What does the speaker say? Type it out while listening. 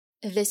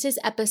This is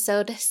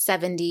episode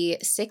 70,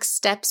 6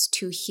 Steps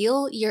to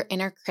Heal Your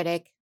Inner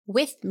Critic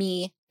with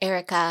me,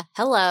 Erica.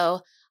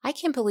 Hello. I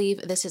can't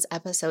believe this is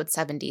episode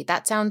 70.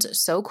 That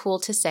sounds so cool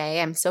to say.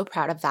 I'm so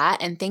proud of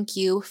that. And thank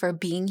you for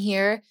being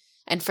here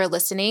and for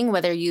listening,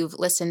 whether you've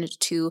listened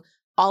to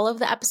all of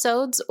the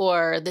episodes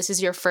or this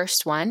is your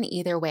first one.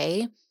 Either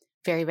way,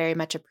 very, very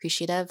much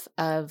appreciative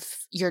of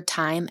your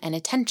time and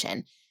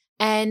attention.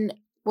 And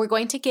we're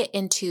going to get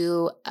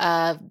into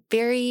a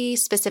very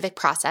specific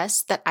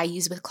process that I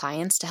use with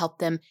clients to help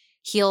them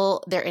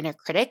heal their inner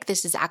critic.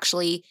 This is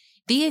actually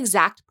the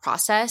exact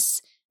process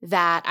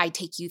that I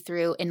take you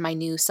through in my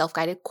new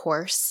self-guided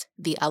course,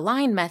 the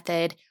Align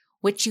Method,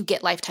 which you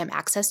get lifetime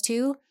access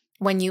to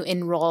when you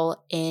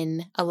enroll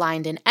in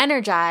Aligned and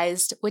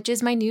Energized, which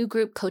is my new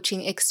group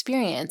coaching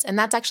experience. And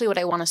that's actually what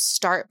I want to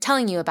start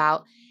telling you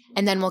about.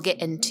 And then we'll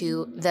get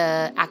into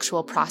the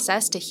actual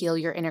process to heal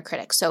your inner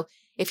critic. So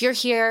if you're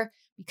here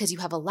because you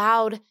have a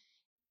loud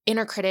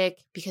inner critic,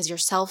 because your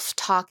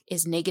self-talk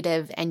is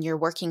negative and you're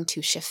working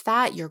to shift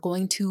that, you're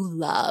going to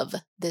love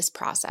this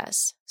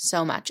process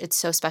so much. It's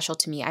so special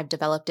to me. I've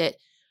developed it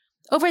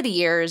over the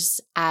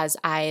years as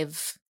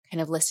I've kind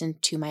of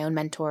listened to my own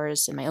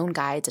mentors and my own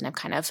guides, and I've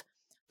kind of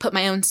put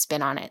my own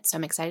spin on it. So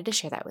I'm excited to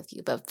share that with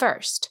you. But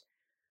first,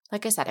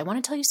 like I said, I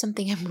want to tell you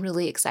something I'm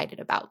really excited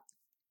about.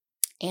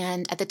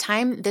 And at the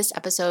time this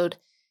episode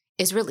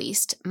is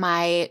released,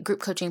 my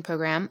group coaching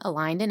program,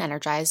 Aligned and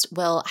Energized,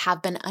 will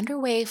have been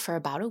underway for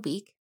about a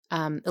week,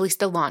 at least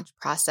the launch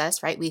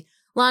process, right? We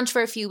launch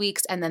for a few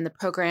weeks and then the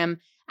program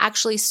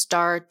actually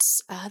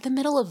starts the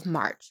middle of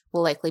March,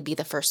 will likely be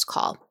the first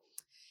call.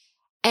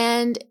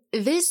 And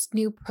this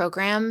new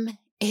program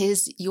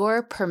is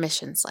your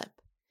permission slip.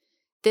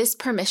 This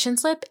permission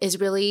slip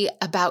is really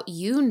about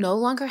you no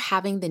longer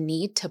having the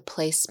need to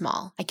play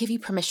small. I give you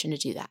permission to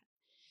do that.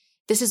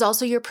 This is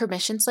also your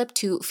permission slip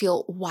to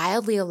feel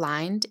wildly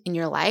aligned in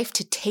your life,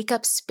 to take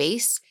up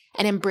space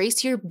and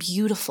embrace your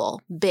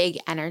beautiful, big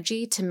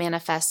energy to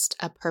manifest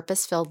a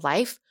purpose-filled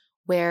life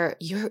where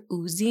you're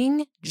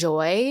oozing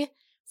joy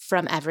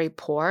from every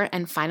pore.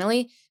 And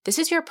finally, this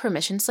is your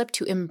permission slip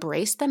to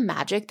embrace the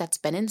magic that's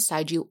been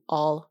inside you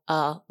all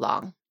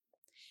along.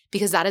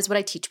 Because that is what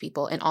I teach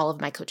people in all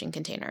of my coaching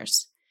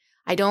containers.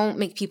 I don't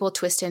make people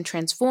twist and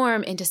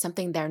transform into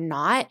something they're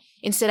not.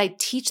 Instead, I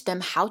teach them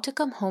how to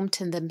come home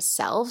to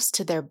themselves,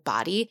 to their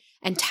body,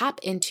 and tap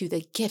into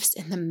the gifts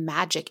and the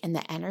magic and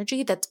the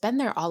energy that's been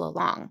there all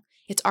along.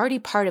 It's already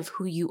part of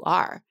who you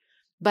are.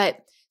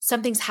 But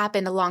something's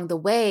happened along the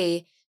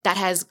way that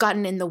has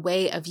gotten in the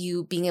way of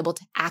you being able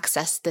to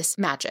access this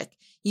magic.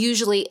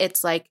 Usually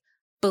it's like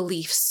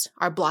beliefs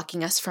are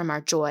blocking us from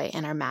our joy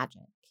and our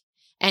magic.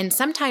 And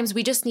sometimes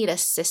we just need a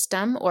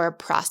system or a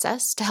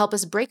process to help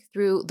us break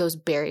through those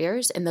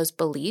barriers and those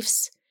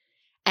beliefs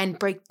and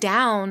break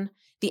down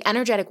the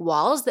energetic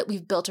walls that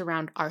we've built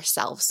around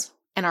ourselves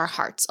and our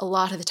hearts. A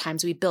lot of the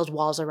times we build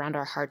walls around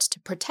our hearts to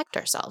protect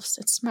ourselves.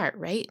 It's smart,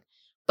 right?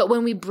 But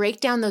when we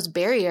break down those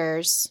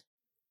barriers,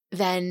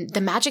 then the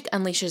magic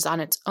unleashes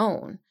on its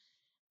own.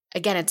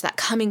 Again, it's that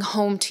coming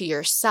home to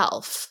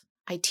yourself.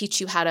 I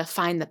teach you how to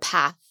find the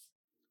path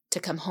to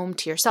come home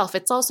to yourself.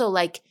 It's also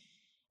like,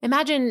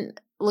 imagine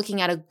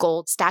looking at a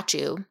gold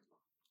statue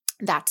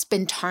that's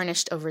been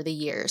tarnished over the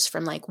years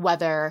from like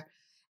weather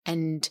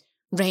and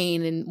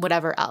rain and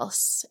whatever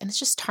else. And it's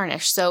just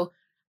tarnished. So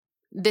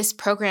this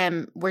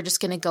program, we're just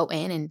going to go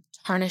in and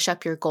tarnish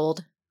up your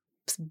gold,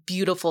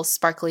 beautiful,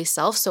 sparkly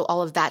self. So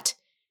all of that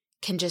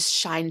can just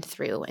shine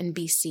through and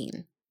be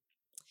seen.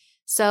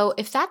 So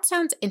if that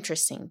sounds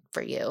interesting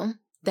for you,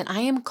 then I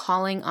am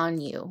calling on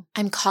you.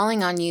 I'm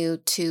calling on you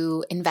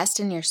to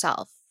invest in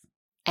yourself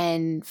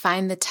and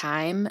find the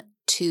time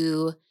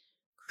to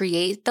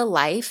create the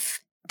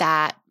life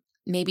that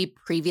maybe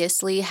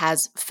previously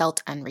has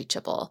felt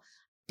unreachable,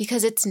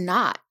 because it's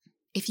not.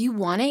 If you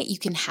want it, you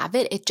can have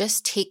it. It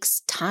just takes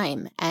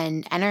time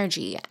and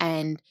energy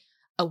and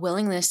a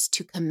willingness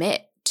to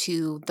commit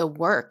to the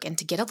work and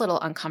to get a little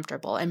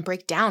uncomfortable and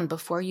break down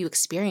before you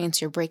experience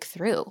your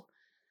breakthrough.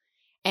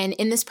 And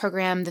in this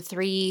program, the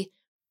three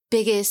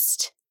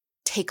biggest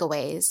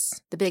takeaways,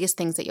 the biggest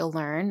things that you'll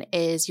learn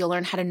is you'll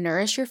learn how to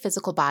nourish your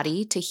physical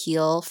body to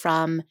heal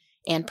from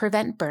and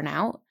prevent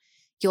burnout.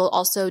 You'll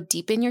also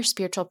deepen your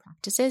spiritual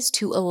practices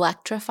to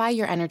electrify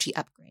your energy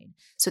upgrade.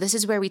 So this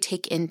is where we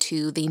take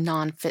into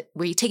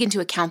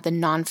account the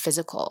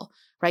non-physical,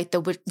 right?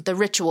 The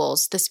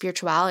rituals, the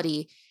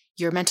spirituality,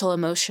 your mental,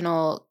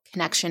 emotional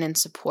connection and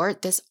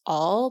support. This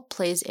all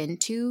plays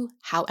into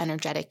how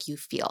energetic you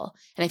feel.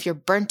 And if you're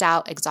burnt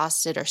out,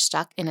 exhausted, or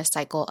stuck in a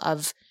cycle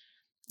of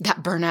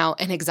that burnout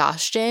and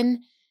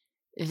exhaustion,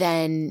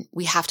 then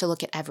we have to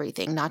look at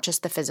everything, not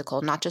just the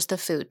physical, not just the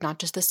food, not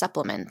just the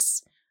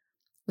supplements.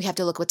 We have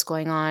to look what's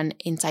going on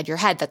inside your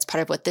head. That's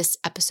part of what this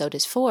episode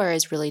is for,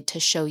 is really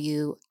to show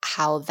you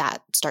how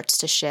that starts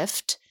to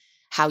shift,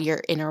 how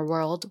your inner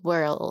world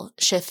will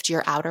shift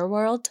your outer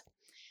world.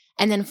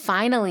 And then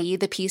finally,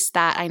 the piece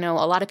that I know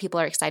a lot of people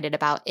are excited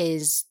about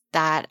is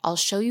that I'll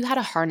show you how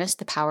to harness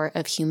the power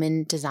of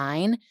human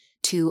design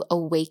to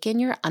awaken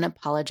your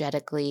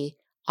unapologetically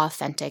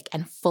authentic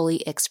and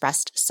fully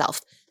expressed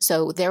self.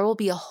 So there will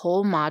be a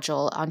whole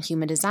module on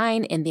human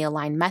design in the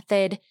Align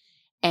method,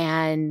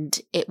 and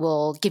it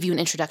will give you an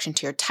introduction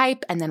to your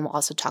type. And then we'll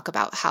also talk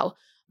about how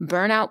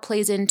burnout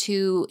plays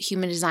into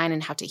human design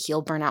and how to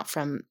heal burnout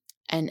from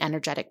an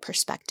energetic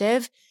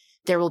perspective.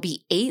 There will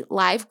be 8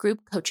 live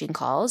group coaching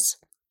calls.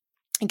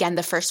 Again,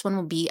 the first one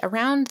will be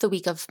around the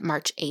week of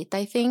March 8th,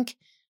 I think,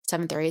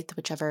 7th or 8th,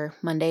 whichever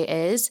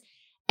Monday is.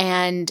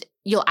 And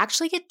you'll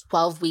actually get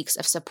 12 weeks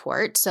of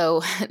support.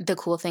 So the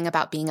cool thing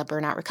about being a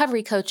burnout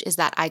recovery coach is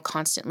that I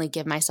constantly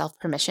give myself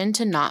permission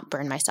to not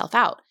burn myself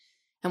out.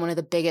 And one of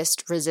the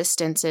biggest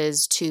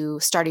resistances to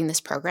starting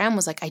this program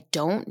was like, I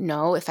don't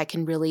know if I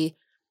can really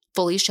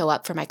fully show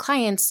up for my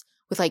clients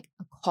with like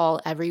a call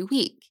every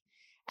week.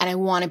 And I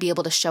want to be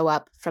able to show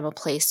up from a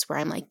place where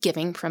I'm like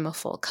giving from a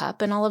full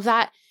cup and all of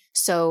that.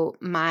 So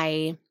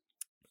my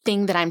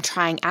thing that I'm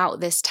trying out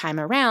this time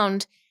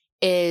around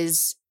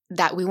is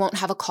that we won't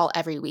have a call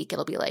every week.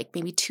 It'll be like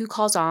maybe 2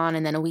 calls on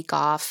and then a week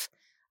off.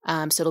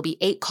 So it'll be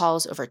 8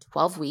 calls over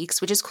 12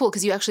 weeks, which is cool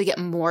because you actually get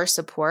more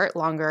support,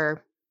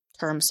 longer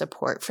term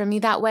support from me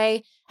that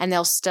way. And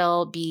there'll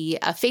still be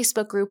a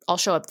Facebook group. I'll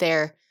show up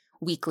there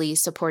weekly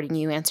supporting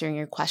you, answering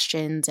your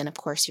questions. And of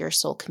course, your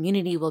soul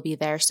community will be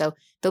there. So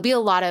there'll be a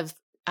lot of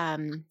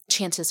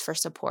chances for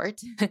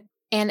support.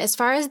 And as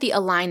far as the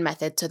Align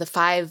method, so the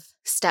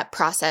 5-step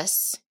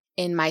process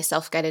in my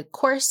self-guided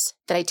course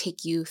that I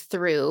take you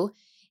through,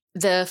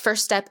 the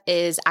first step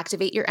is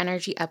activate your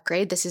energy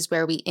upgrade. This is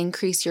where we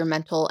increase your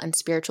mental and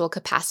spiritual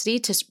capacity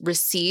to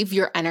receive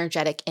your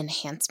energetic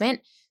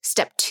enhancement.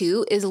 Step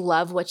 2 is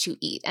love what you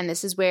eat. And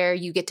this is where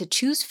you get to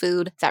choose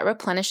food that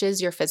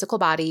replenishes your physical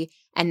body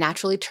and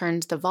naturally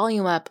turns the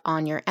volume up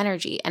on your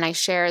energy. And I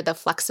share the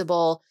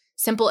flexible,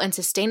 simple, and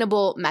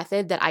sustainable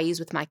method that I use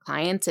with my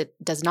clients. It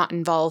does not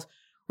involve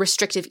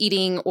restrictive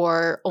eating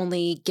or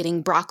only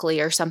getting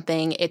broccoli or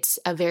something. It's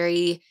a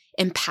very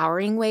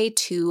empowering way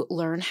to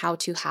learn how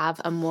to have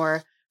a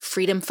more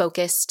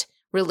freedom-focused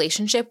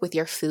relationship with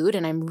your food.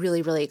 And I'm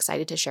really, really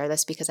excited to share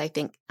this because I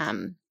think,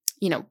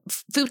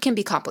 food can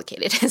be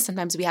complicated.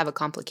 Sometimes we have a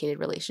complicated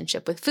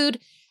relationship with food.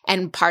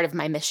 And part of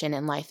my mission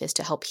in life is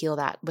to help heal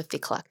that with the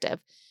collective.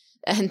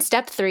 And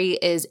step 3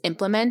 is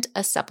implement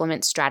a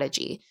supplement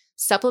strategy.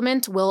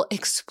 Supplement will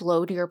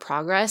explode your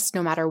progress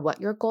no matter what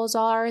your goals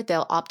are.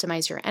 They'll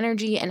optimize your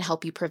energy and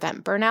help you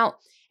prevent burnout.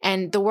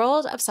 And the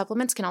world of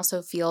supplements can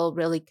also feel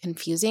really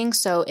confusing.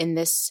 So in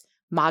this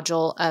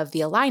module of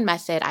the Align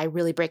method, I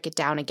really break it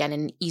down again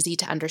in an easy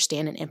to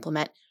understand and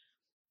implement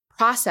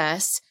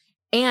process.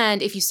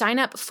 And if you sign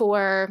up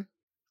for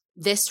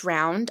this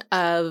round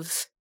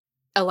of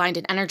Aligned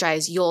and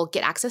Energized, you'll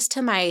get access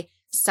to my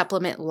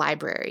supplement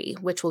library,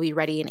 which will be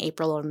ready in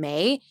April or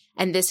May.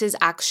 And this is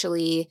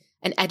actually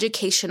an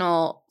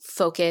educational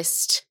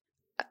focused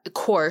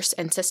course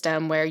and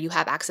system where you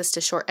have access to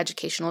short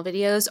educational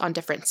videos on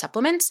different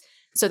supplements.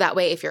 So that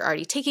way, if you're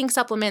already taking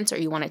supplements or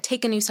you want to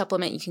take a new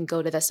supplement, you can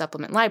go to the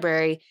supplement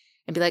library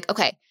and be like,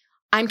 okay,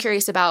 I'm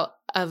curious about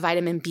a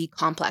vitamin B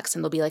complex.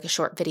 And there'll be like a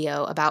short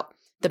video about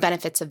the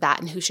benefits of that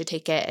and who should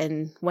take it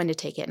and when to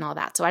take it and all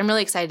that. So I'm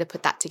really excited to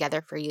put that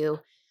together for you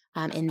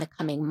in the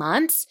coming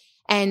months.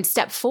 And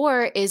step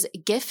 4 is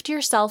gift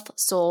yourself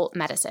soul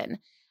medicine.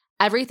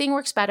 Everything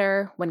works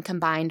better when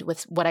combined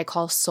with what I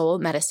call soul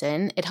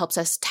medicine. It helps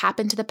us tap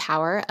into the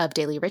power of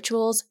daily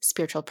rituals,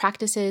 spiritual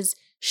practices,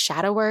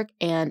 shadow work,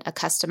 and a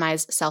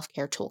customized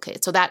self-care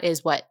toolkit. So that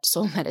is what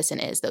soul medicine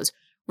is, those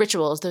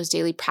rituals, those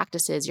daily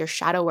practices, your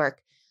shadow work,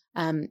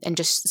 and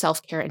just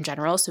self-care in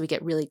general. So we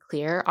get really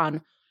clear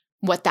on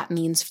what that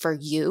means for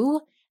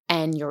you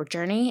and your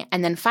journey.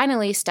 And then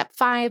finally, step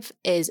 5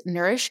 is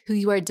nourish who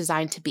you are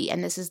designed to be.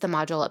 And this is the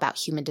module about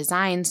human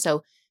design.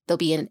 So there'll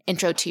be an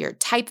intro to your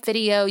type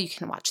video. You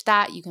can watch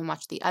that. You can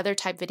watch the other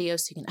type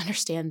videos so you can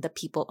understand the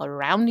people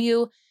around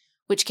you,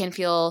 which can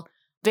feel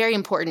very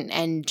important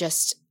and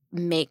just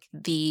make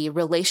the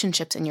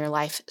relationships in your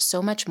life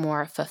so much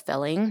more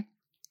fulfilling.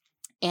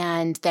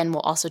 And then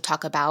we'll also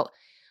talk about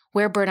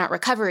where burnout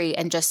recovery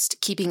and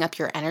just keeping up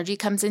your energy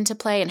comes into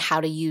play and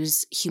how to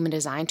use human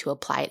design to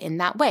apply it in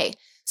that way.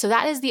 So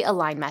that is the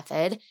Align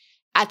method.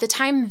 At the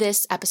time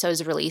this episode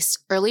is released,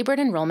 early bird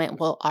enrollment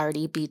will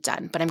already be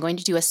done, but I'm going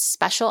to do a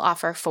special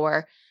offer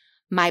for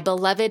my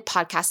beloved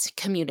podcast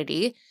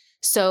community.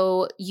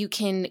 So you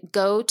can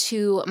go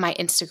to my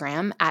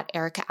Instagram at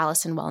Erica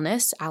Allison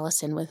Wellness,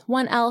 Allison with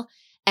 1 L,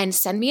 and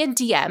send me a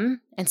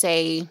DM and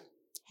say,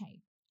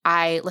 hey,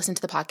 I listened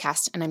to the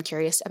podcast and I'm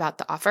curious about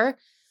the offer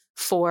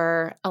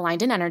for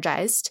Aligned and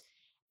Energized.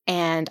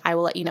 And I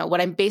will let you know.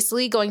 What I'm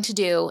basically going to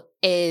do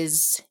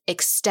is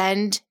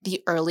extend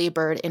the early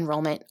bird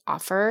enrollment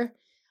offer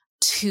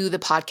to the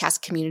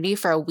podcast community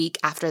for a week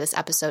after this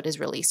episode is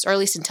released, or at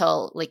least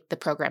until like the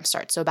program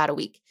starts. So about a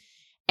week.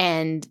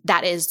 And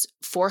that is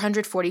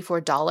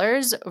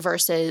 $444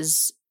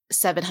 versus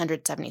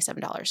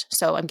 $777.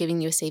 So I'm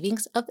giving you a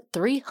savings of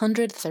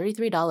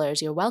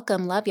 $333. You're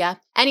welcome. Love ya.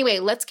 Anyway,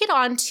 let's get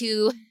on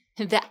to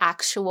the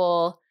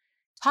actual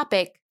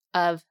topic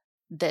of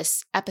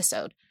this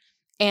episode.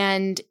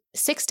 And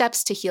 6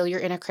 steps to heal your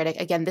inner critic.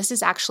 Again, this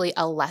is actually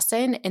a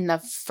lesson in the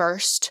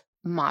first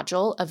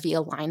module of the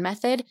Align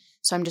method.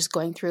 So I'm just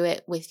going through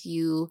it with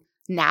you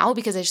now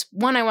because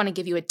I want to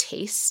give you a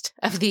taste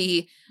of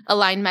the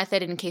Align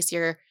method in case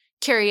you're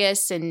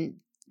curious and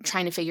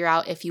trying to figure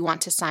out if you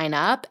want to sign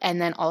up. And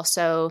then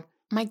also,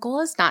 my goal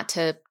is not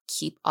to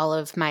keep all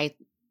of my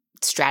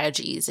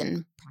strategies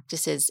and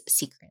practices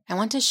secret. I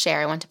want to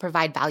share. I want to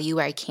provide value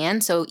where I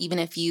can. So even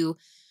if you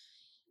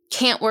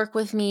can't work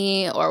with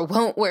me or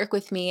won't work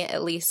with me,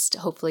 at least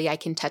hopefully I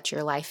can touch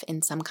your life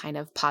in some kind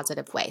of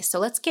positive way. So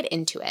let's get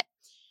into it.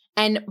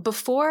 And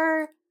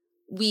before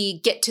we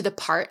get to the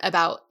part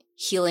about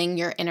healing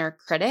your inner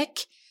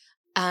critic,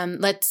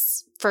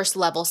 let's first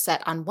level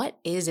set on what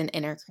is an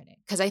inner critic,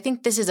 because I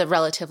think this is a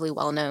relatively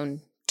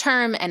well-known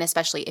term. And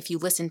especially if you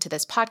listen to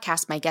this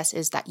podcast, my guess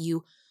is that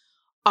you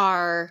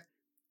are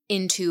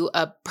into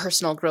a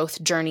personal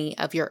growth journey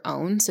of your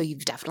own. So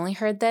you've definitely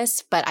heard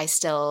this, but I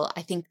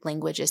think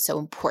language is so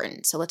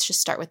important. So let's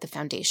just start with the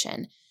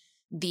foundation.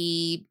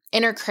 The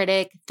inner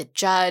critic, the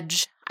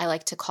judge, I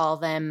like to call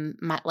them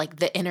like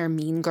the inner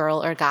mean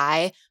girl or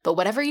guy, but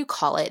whatever you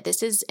call it,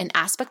 this is an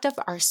aspect of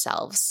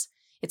ourselves.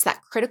 It's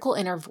that critical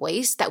inner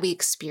voice that we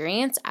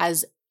experience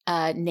as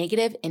a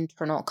negative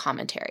internal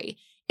commentary.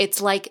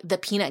 It's like the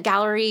peanut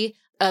gallery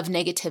of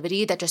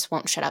negativity that just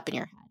won't shut up in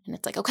your head. And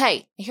it's like,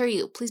 okay, I hear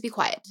you. Please be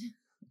quiet.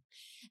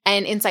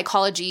 And in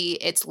psychology,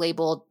 it's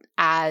labeled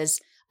as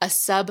a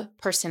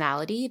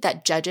sub-personality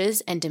that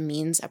judges and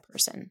demeans a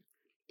person.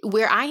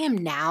 Where I am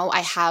now, I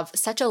have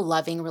such a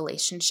loving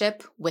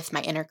relationship with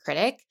my inner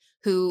critic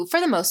who, for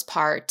the most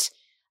part,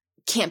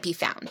 can't be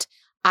found.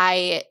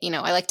 I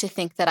like to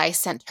think that I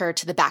sent her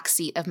to the back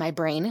seat of my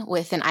brain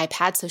with an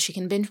iPad so she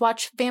can binge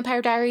watch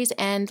Vampire Diaries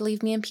and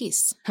leave me in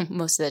peace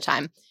most of the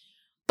time.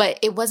 But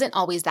it wasn't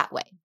always that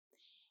way.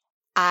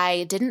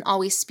 I didn't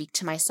always speak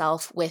to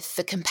myself with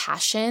the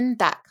compassion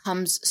that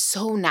comes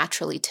so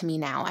naturally to me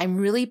now. I'm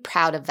really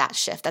proud of that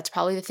shift. That's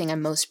probably the thing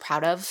I'm most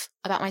proud of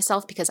about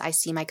myself because I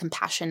see my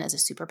compassion as a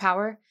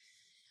superpower.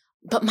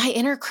 But my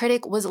inner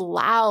critic was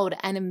loud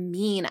and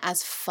mean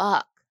as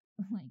fuck.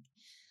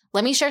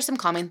 Let me share some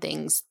common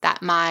things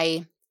that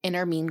my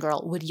inner mean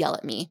girl would yell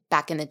at me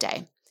back in the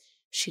day.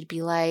 She'd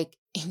be like,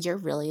 "You're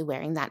really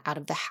wearing that out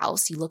of the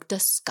house? You look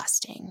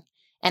disgusting.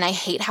 And I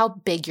hate how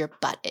big your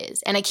butt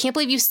is. And I can't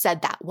believe you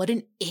said that. What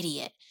an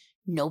idiot.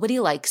 Nobody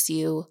likes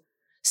you.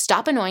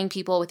 Stop annoying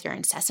people with your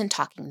incessant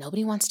talking.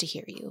 Nobody wants to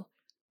hear you.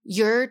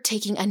 You're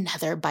taking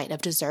another bite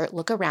of dessert.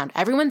 Look around.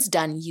 Everyone's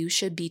done. You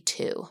should be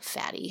too,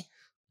 fatty."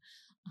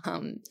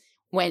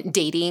 When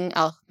dating,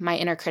 my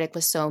inner critic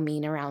was so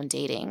mean around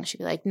dating. She'd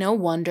be like, "No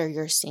wonder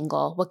you're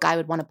single. What guy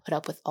would want to put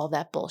up with all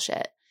that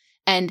bullshit?"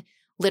 And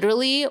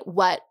literally,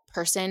 what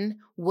person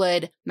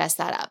would mess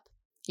that up?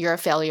 You're a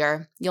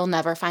failure. You'll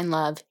never find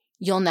love.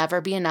 You'll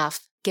never be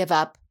enough. Give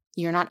up.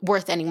 You're not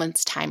worth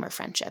anyone's time or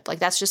friendship. Like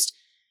that's just,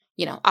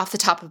 off the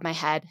top of my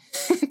head,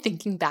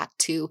 thinking back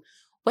to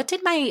what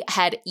did my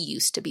head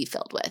used to be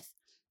filled with?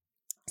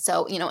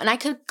 So, and I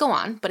could go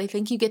on, but I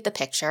think you get the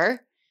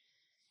picture.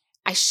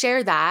 I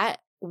share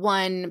that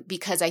one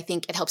because I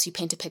think it helps you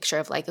paint a picture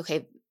of like,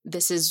 okay,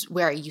 this is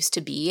where I used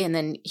to be. And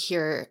then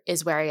here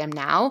is where I am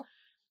now.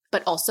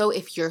 But also,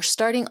 if you're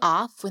starting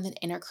off with an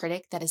inner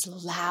critic that is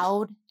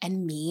loud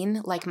and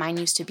mean like mine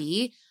used to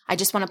be, I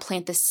just want to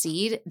plant the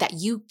seed that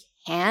you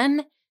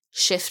can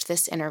shift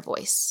this inner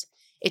voice.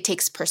 It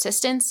takes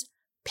persistence,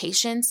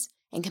 patience,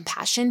 and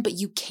compassion, but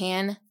you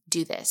can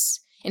do this.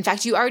 In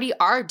fact, you already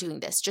are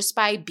doing this just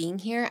by being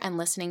here and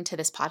listening to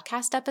this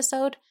podcast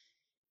episode.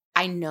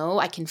 I know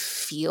I can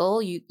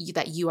feel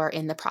that you are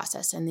in the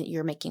process and that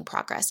you're making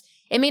progress.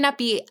 It may not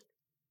be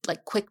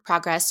like quick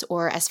progress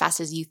or as fast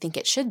as you think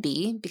it should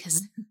be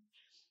because,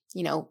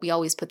 we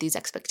always put these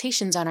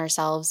expectations on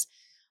ourselves.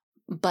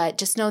 But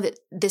just know that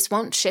this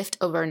won't shift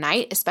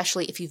overnight,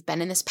 especially if you've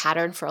been in this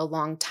pattern for a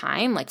long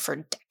time, like for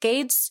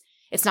decades.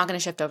 It's not going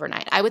to shift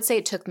overnight. I would say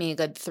it took me a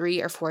good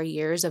 3 or 4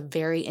 years of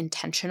very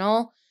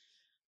intentional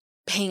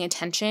paying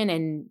attention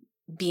and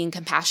being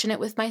compassionate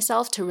with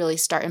myself to really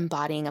start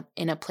embodying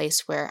in a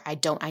place where I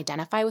don't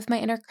identify with my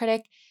inner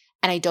critic.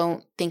 And I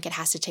don't think it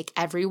has to take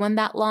everyone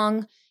that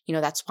long.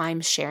 That's why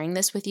I'm sharing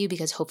this with you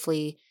because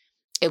hopefully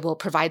it will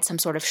provide some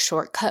sort of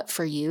shortcut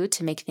for you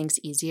to make things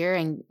easier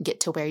and get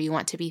to where you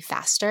want to be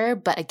faster.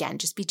 But again,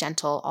 just be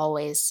gentle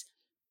always.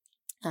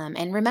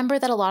 And remember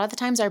that a lot of the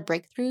times our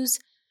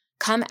breakthroughs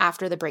come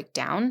after the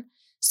breakdown.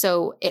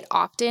 So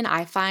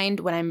I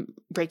find when I'm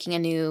breaking a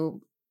new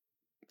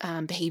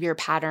behavior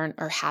pattern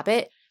or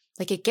habit,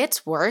 like it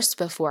gets worse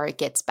before it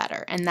gets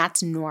better. And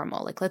that's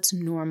normal. Like let's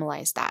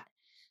normalize that.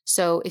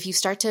 So if you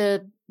start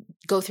to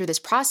go through this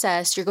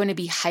process, you're going to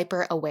be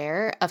hyper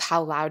aware of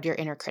how loud your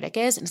inner critic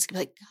is. And it's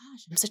going to be like,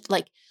 gosh, I'm such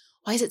like,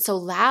 why is it so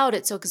loud?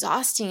 It's so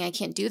exhausting. I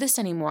can't do this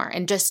anymore.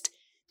 And just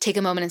take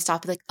a moment and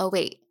stop and be like, oh,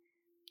 wait,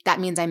 that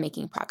means I'm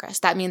making progress.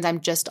 That means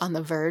I'm just on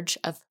the verge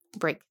of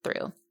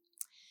breakthrough.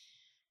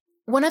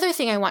 One other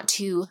thing I want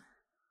to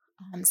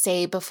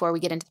say before we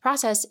get into the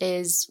process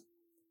is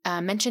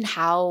mention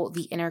how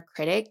the inner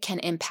critic can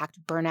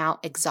impact burnout,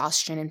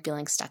 exhaustion, and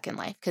feeling stuck in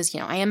life. Because,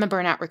 I am a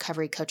burnout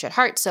recovery coach at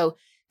heart. So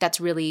that's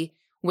really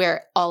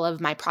where all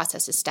of my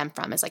processes stem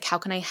from, is like, how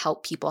can I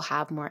help people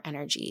have more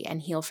energy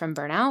and heal from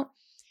burnout?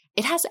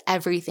 It has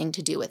everything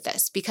to do with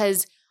this,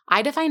 because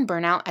I define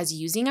burnout as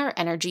using our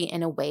energy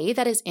in a way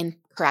that is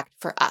incorrect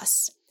for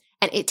us.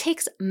 And it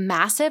takes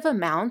massive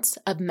amounts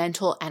of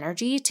mental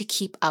energy to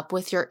keep up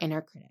with your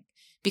inner critic,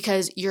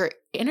 because your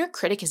inner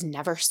critic is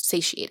never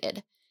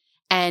satiated.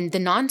 And the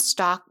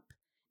nonstop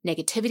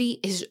negativity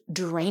is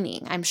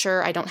draining. I'm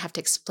sure I don't have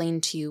to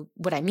explain to you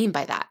what I mean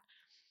by that.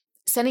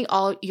 Sending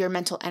all your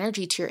mental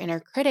energy to your inner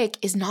critic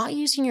is not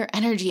using your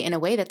energy in a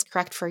way that's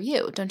correct for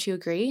you. Don't you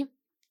agree?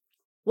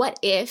 What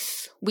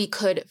if we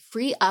could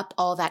free up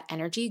all that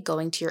energy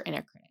going to your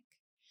inner critic?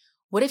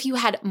 What if you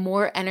had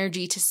more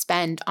energy to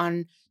spend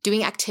on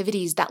doing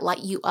activities that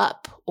light you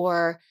up,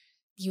 or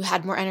you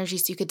had more energy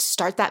so you could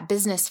start that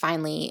business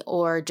finally,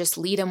 or just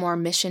lead a more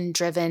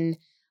mission-driven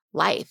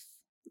life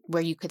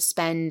where you could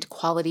spend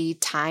quality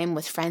time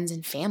with friends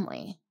and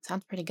family?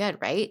 Sounds pretty good,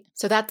 right?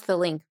 So that's the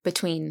link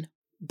between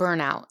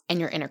burnout and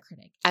your inner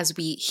critic. As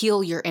we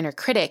heal your inner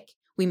critic,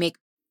 we make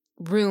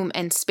room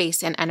and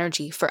space and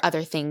energy for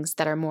other things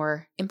that are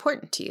more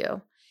important to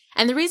you.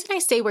 And the reason I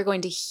say we're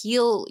going to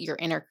heal your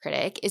inner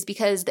critic is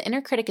because the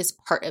inner critic is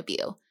part of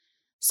you.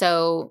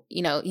 So,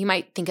 you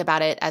might think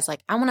about it as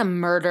like, I want to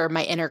murder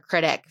my inner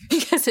critic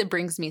because it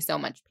brings me so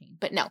much pain.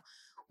 But no,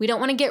 we don't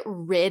want to get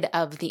rid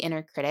of the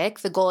inner critic.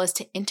 The goal is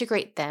to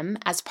integrate them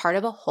as part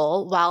of a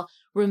whole while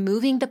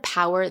removing the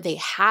power they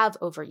have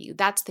over you.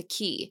 That's the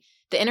key.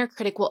 The inner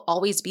critic will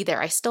always be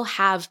there. I still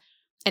have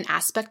an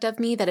aspect of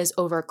me that is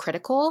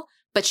overcritical,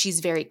 but she's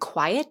very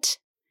quiet.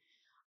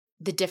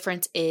 The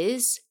difference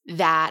is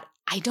that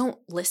I don't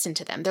listen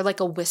to them. They're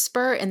like a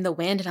whisper in the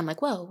wind, and I'm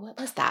like, whoa, what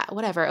was that?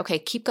 Whatever. Okay,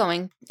 keep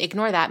going.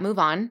 Ignore that. Move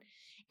on.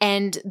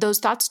 And those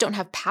thoughts don't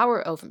have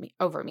power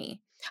over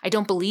me. I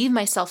don't believe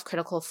my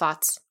self-critical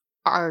thoughts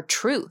are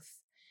truth.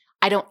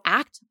 I don't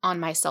act on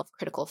my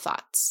self-critical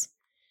thoughts.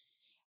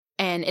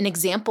 And an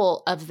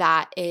example of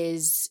that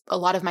is a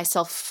lot of my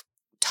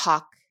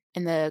self-talk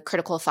and the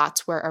critical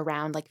thoughts were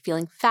around like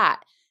feeling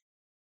fat.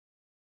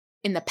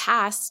 In the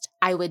past,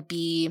 I would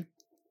be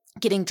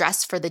getting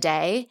dressed for the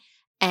day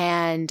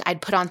and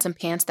I'd put on some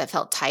pants that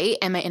felt tight,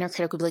 and my inner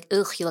critic would be like,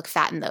 ugh, you look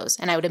fat in those.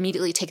 And I would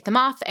immediately take them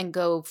off and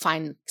go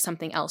find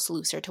something else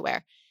looser to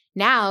wear.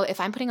 Now, if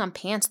I'm putting on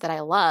pants that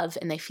I love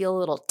and they feel a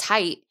little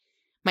tight,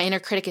 my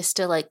inner critic is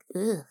still like,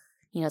 ugh,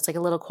 it's like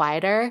a little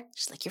quieter.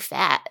 She's like, you're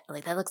fat.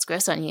 Like, that looks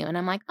gross on you. And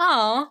I'm like,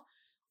 oh,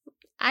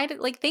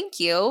 thank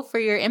you for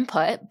your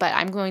input, but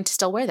I'm going to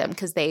still wear them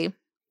because they,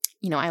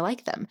 I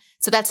like them.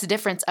 So that's the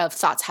difference of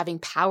thoughts having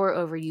power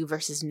over you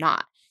versus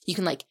not. You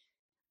can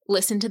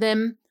listen to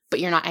them, but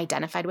you're not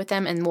identified with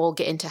them. And we'll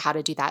get into how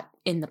to do that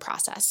in the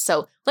process.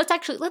 So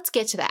let's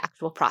get to the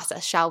actual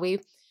process, shall we?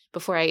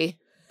 Before I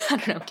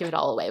don't know, give it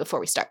all away before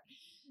we start.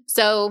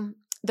 So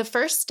the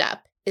first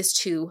step is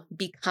to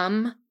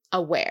become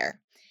aware.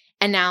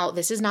 And now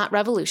this is not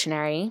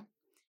revolutionary.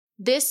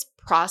 This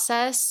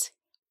process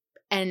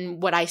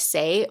and what I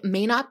say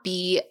may not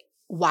be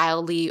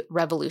wildly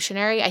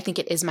revolutionary. I think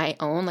it is my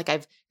own.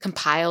 I've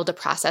compiled a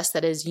process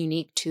that is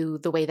unique to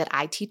the way that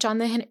I teach on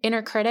the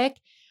inner critic.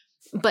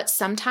 But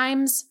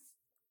sometimes,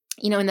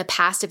 in the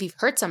past, if you've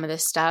heard some of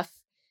this stuff,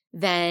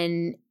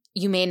 then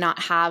you may not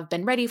have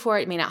been ready for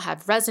it. It may not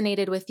have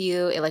resonated with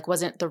you. It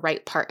wasn't the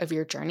right part of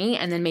your journey.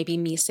 And then maybe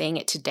me saying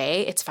it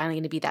today, it's finally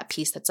going to be that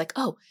piece that's like,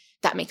 oh,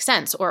 that makes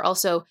sense. Or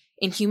also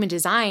in human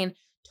design,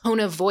 tone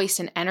of voice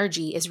and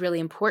energy is really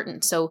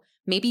important. So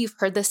maybe you've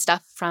heard this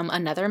stuff from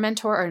another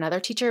mentor or another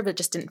teacher, but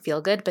just didn't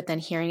feel good. But then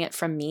hearing it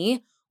from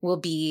me will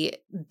be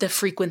the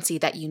frequency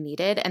that you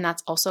needed. And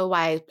that's also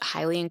why I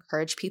highly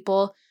encourage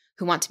people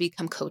who want to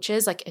become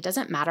coaches. It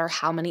doesn't matter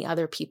how many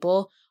other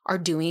people are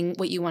doing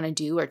what you want to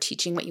do or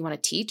teaching what you want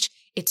to teach.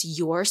 It's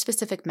your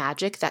specific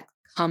magic that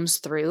comes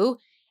through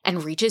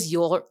and reaches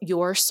your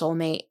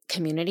soulmate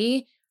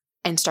community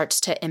and starts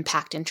to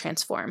impact and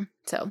transform.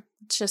 So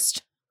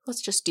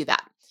let's just do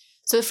that.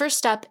 So the first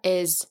step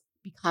is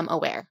become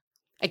aware.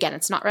 Again,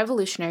 it's not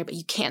revolutionary, but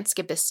you can't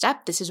skip this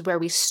step. This is where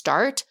we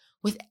start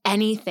with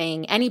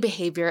anything, any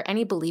behavior,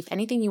 any belief,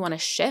 anything you want to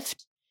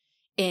shift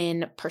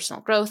in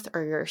personal growth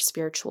or your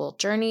spiritual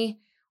journey.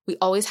 We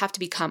always have to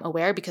become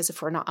aware, because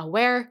if we're not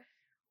aware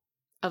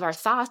of our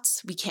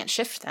thoughts, we can't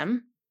shift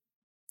them.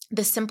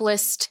 The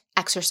simplest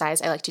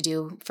exercise I like to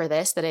do for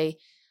this, that I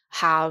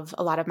have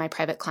a lot of my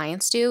private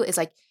clients do, is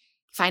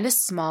find a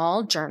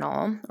small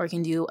journal, or you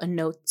can do a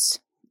notes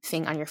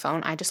thing on your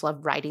phone. I just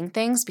love writing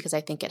things because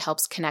I think it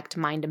helps connect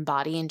mind and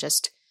body and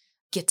just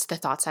gets the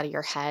thoughts out of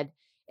your head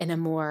in a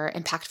more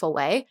impactful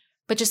way.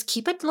 But just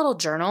keep a little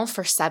journal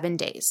for 7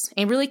 days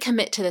and really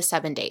commit to the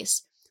 7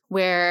 days,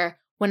 where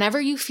whenever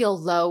you feel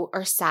low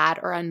or sad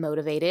or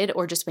unmotivated,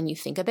 or just when you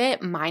think of it,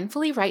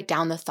 mindfully write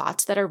down the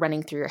thoughts that are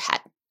running through your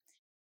head.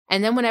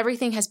 And then when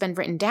everything has been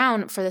written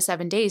down for the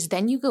 7 days,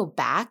 then you go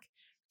back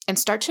and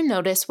start to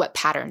notice what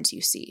patterns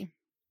you see.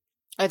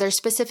 Are there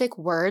specific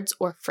words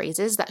or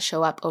phrases that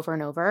show up over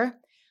and over?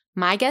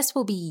 My guess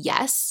will be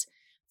yes,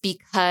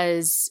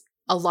 because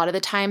a lot of the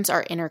times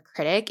our inner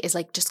critic is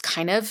like just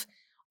kind of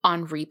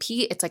on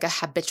repeat. It's like a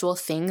habitual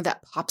thing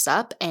that pops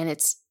up and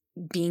it's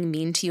being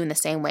mean to you in the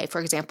same way. For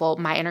example,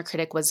 my inner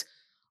critic was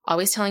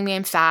always telling me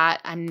I'm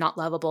fat, I'm not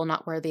lovable,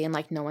 not worthy, and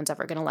like no one's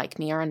ever going to like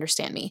me or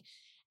understand me.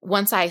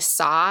 Once I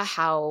saw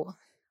how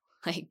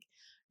like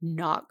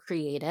not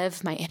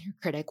creative my inner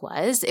critic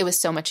was, it was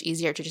so much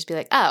easier to just be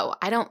like, oh,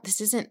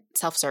 this isn't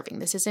self-serving.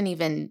 This isn't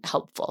even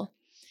helpful.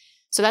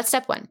 So that's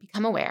step 1,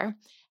 become aware.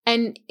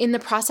 And in the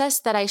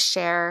process that I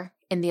share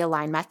in the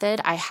Align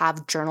method, I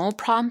have journal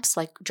prompts,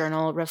 like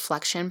journal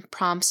reflection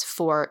prompts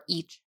for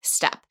each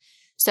step.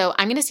 So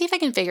I'm going to see if I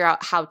can figure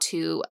out how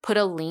to put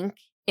a link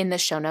in the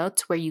show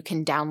notes where you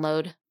can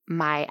download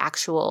my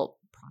actual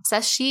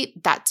process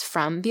sheet that's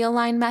from the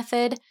Align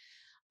method.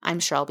 I'm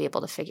sure I'll be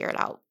able to figure it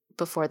out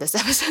before this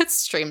episode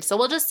streams. So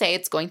we'll just say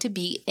it's going to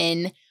be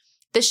in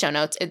the show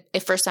notes.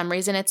 If for some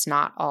reason it's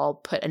not, I'll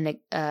put an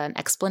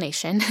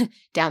explanation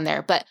down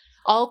there. But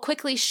I'll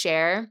quickly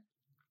share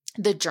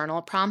the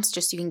journal prompts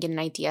just so you can get an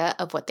idea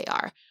of what they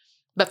are.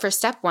 But for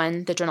step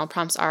 1, the journal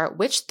prompts are: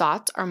 which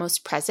thoughts are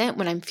most present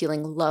when I'm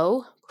feeling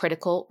low,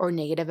 critical, or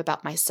negative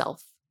about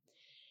myself?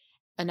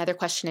 Another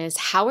question is,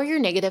 how are your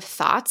negative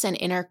thoughts and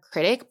inner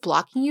critic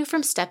blocking you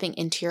from stepping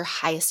into your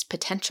highest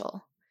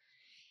potential?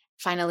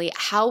 Finally,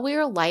 how will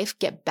your life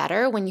get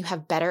better when you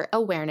have better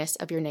awareness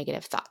of your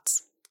negative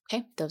thoughts?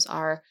 Okay, those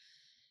are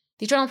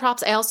the journal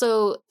prompts. I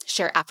also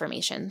share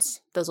affirmations.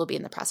 Those will be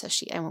in the process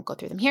sheet. I won't go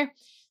through them here.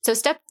 So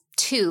step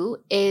 2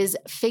 is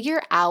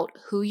figure out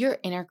who your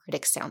inner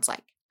critic sounds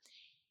like.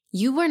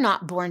 You were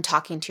not born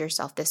talking to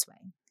yourself this way.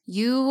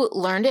 You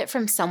learned it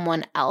from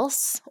someone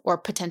else or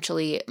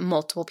potentially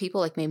multiple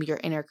people, like maybe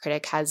your inner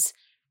critic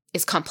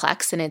is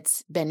complex and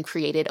it's been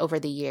created over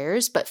the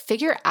years, but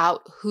figure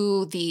out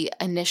who the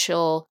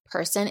initial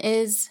person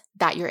is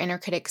that your inner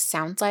critic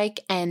sounds like.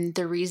 And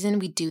the reason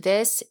we do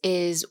this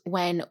is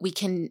when we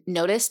can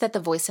notice that the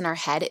voice in our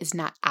head is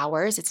not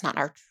ours, it's not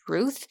our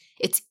truth,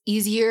 it's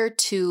easier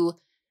to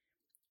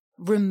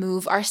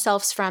remove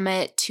ourselves from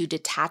it, to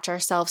detach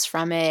ourselves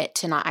from it,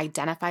 to not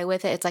identify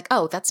with it. It's like,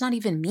 oh, that's not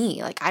even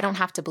me. Like, I don't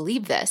have to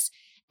believe this.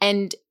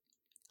 And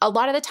a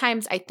lot of the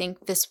times I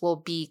think this will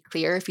be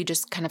clear if you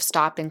just kind of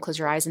stop and close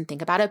your eyes and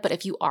think about it. But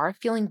if you are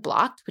feeling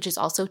blocked, which is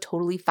also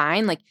totally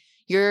fine, like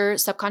your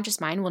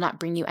subconscious mind will not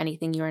bring you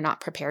anything you are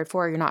not prepared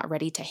for or you're not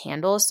ready to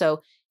handle.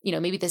 So,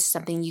 maybe this is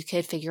something you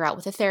could figure out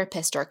with a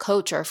therapist or a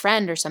coach or a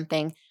friend or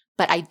something.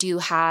 But I do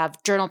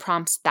have journal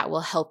prompts that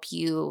will help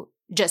you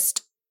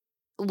just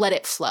let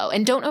it flow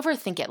and don't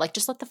overthink it. Like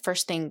just let the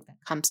first thing that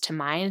comes to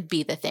mind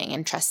be the thing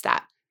and trust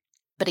that.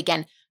 But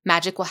again,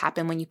 magic will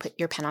happen when you put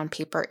your pen on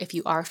paper if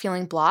you are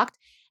feeling blocked.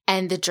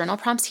 And the journal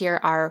prompts here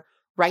are: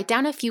 write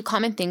down a few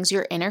common things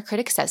your inner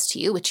critic says to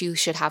you, which you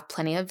should have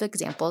plenty of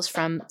examples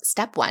from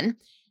step 1.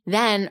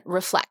 Then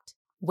reflect.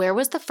 Where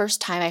was the first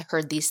time I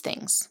heard these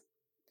things?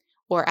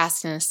 Or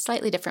asked in a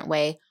slightly different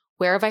way,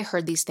 where have I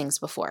heard these things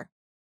before?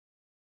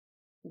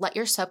 Let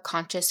your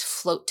subconscious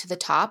float to the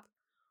top,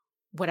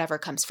 whatever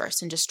comes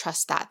first, and just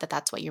trust that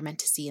that's what you're meant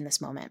to see in this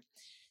moment.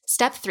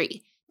 Step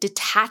 3,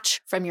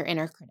 detach from your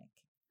inner critic.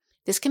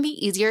 This can be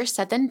easier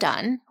said than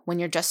done when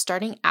you're just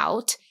starting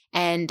out.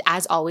 And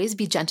as always,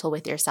 be gentle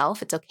with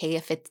yourself. It's okay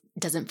if it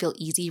doesn't feel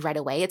easy right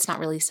away. It's not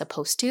really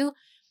supposed to.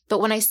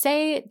 But when I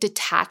say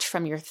detach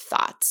from your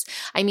thoughts,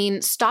 I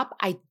mean stop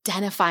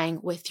identifying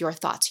with your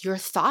thoughts. Your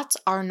thoughts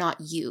are not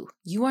you.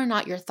 You are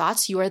not your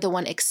thoughts. You are the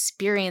one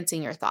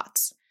experiencing your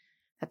thoughts.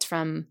 That's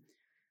from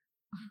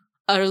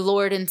our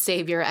Lord and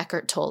Savior,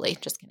 Eckhart Tolle.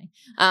 Just kidding.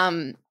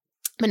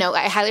 But no,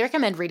 I highly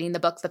recommend reading the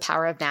book, The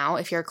Power of Now.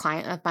 If you're a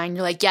client of mine,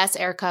 you're like, yes,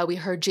 Erica, we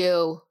heard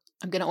you.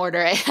 I'm going to order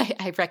it.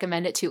 I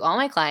recommend it to all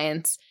my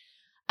clients.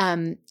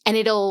 And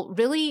it'll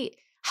really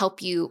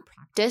help you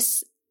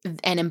practice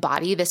and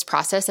embody this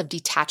process of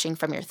detaching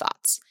from your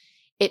thoughts.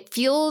 It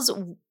feels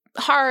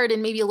hard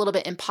and maybe a little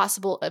bit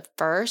impossible at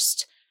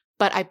first,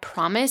 but I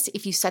promise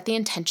if you set the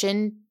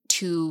intention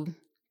to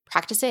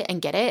practice it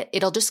and get it,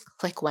 it'll just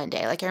click one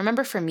day. Like I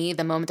remember for me,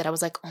 the moment that I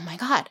was like, oh my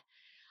God,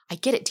 I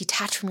get it.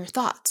 Detach from your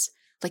thoughts.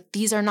 Like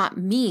these are not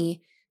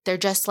me. They're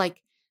just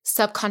like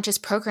subconscious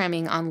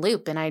programming on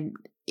loop. And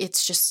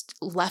it's just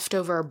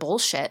leftover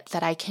bullshit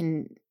that I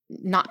can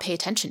not pay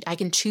attention. I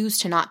can choose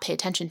to not pay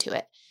attention to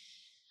it.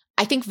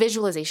 I think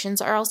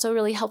visualizations are also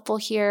really helpful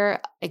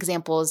here.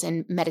 Examples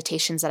in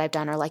meditations that I've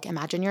done are like,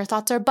 imagine your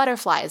thoughts are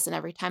butterflies. And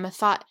every time a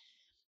thought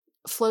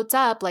floats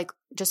up, like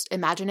just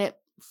imagine it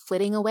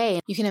flitting away.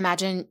 You can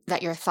imagine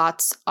that your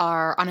thoughts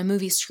are on a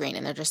movie screen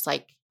and they're just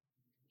like,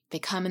 they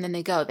come and then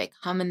they go. They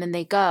come and then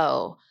they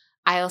go.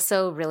 I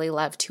also really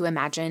love to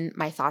imagine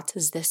my thoughts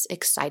as this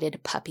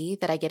excited puppy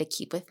that I get to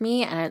keep with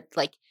me. And it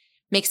like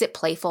makes it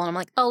playful. And I'm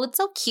like, oh, it's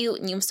so cute.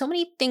 And you have so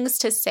many things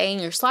to say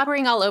and you're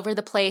slobbering all over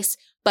the place.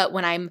 But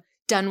when I'm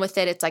done with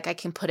it, it's like I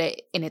can put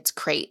it in its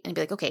crate and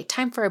be like, okay,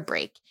 time for a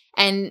break.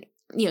 And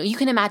you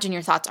can imagine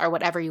your thoughts are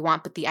whatever you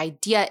want. But the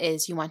idea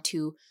is you want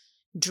to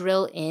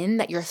drill in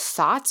that your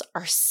thoughts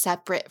are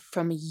separate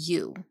from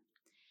you.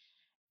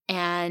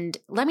 And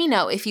let me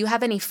know if you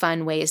have any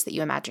fun ways that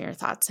you imagine your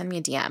thoughts. Send me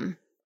a DM.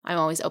 I'm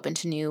always open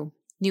to new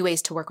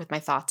ways to work with my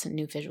thoughts and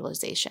new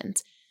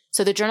visualizations.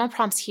 So the journal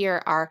prompts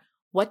here are,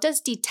 what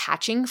does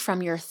detaching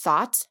from your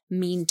thoughts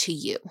mean to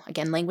you?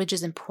 Again, language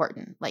is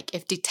important. Like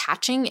if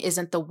detaching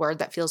isn't the word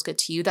that feels good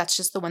to you, that's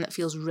just the one that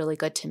feels really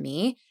good to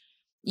me.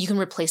 You can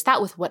replace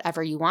that with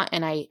whatever you want.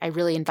 And I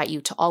really invite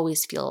you to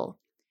always feel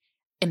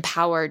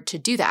empowered to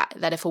do that.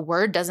 That if a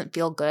word doesn't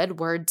feel good,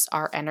 words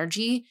are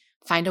energy.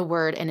 Find a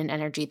word and an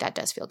energy that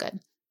does feel good.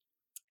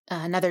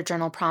 Another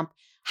journal prompt,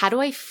 how do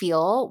I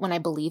feel when I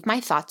believe my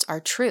thoughts are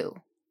true?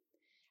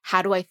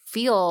 How do I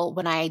feel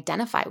when I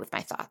identify with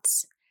my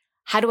thoughts?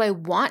 How do I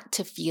want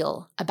to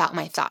feel about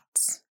my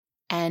thoughts?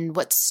 And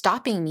what's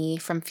stopping me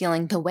from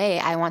feeling the way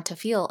I want to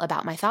feel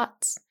about my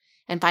thoughts?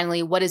 And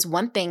finally, what is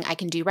one thing I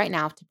can do right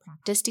now to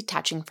practice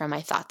detaching from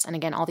my thoughts? And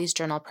again, all these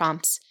journal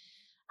prompts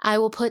I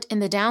will put in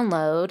the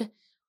download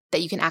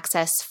that you can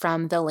access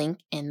from the link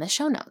in the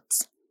show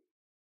notes.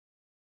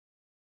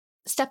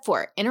 Step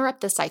 4,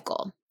 interrupt the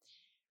cycle.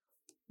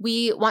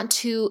 We want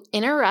to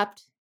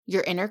interrupt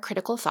your inner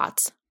critical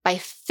thoughts by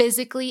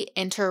physically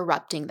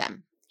interrupting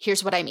them.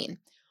 Here's what I mean.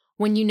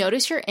 When you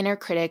notice your inner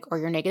critic or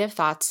your negative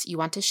thoughts you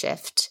want to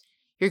shift,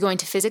 you're going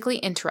to physically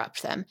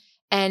interrupt them.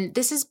 And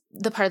this is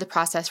the part of the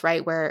process,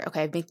 right, where,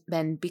 okay, I've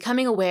been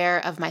becoming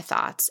aware of my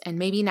thoughts, and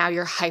maybe now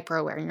you're hyper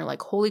aware and you're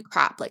like, holy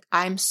crap, like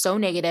I'm so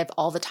negative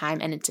all the time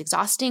and it's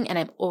exhausting and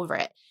I'm over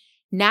it.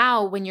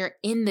 Now, when you're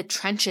in the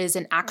trenches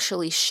and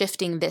actually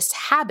shifting this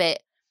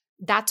habit,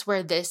 that's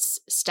where this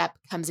step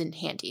comes in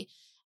handy.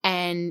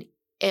 And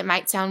it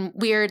might sound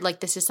weird, like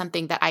this is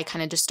something that I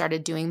kind of just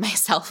started doing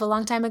myself a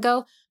long time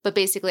ago, but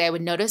basically I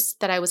would notice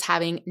that I was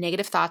having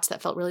negative thoughts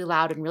that felt really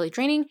loud and really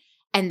draining,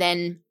 and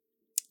then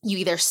you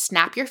either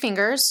snap your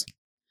fingers,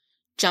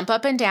 jump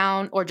up and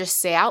down, or just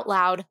say out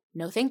loud,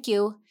 no thank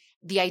you.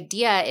 The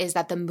idea is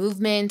that the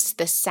movement,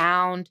 the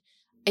sound,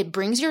 it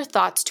brings your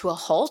thoughts to a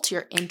halt.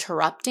 You're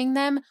interrupting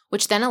them,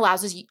 which then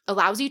allows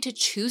you to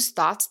choose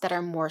thoughts that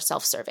are more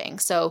self-serving.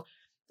 So,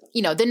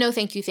 the no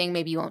thank you thing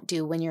maybe you won't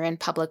do when you're in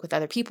public with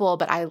other people,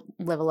 but I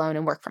live alone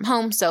and work from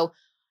home. So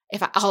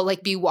if I'll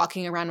like be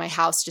walking around my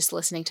house just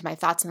listening to my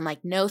thoughts and I'm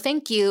like, no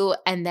thank you.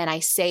 And then I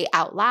say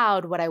out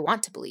loud what I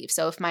want to believe.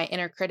 So if my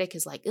inner critic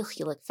is like, ugh,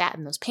 you look fat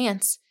in those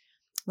pants,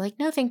 I'm like,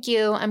 no thank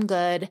you, I'm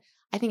good.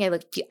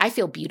 I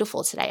feel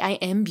beautiful today. I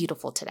am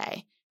beautiful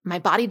today. My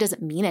body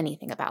doesn't mean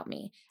anything about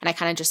me. And I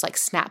kind of just like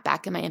snap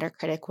back in my inner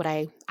critic what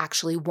I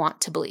actually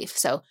want to believe.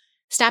 So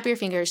snap your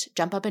fingers,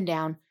 jump up and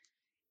down,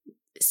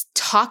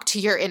 talk to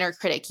your inner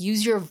critic,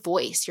 use your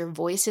voice. Your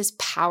voice is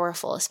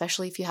powerful,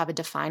 especially if you have a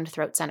defined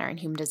throat center in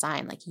human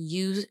design. Like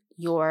use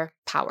your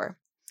power.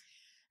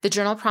 The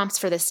journal prompts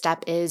for this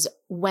step is,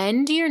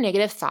 when do your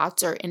negative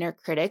thoughts or inner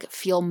critic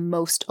feel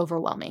most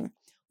overwhelming?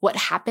 What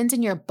happens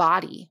in your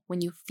body when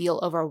you feel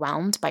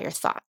overwhelmed by your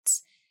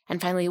thoughts? And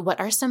finally, what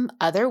are some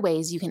other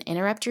ways you can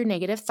interrupt your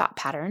negative thought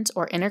patterns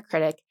or inner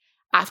critic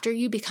after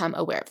you become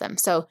aware of them?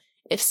 So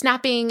if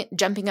snapping,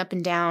 jumping up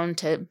and down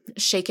to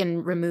shake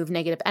and remove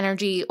negative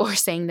energy, or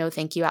saying no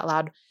thank you out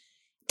loud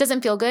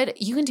doesn't feel good,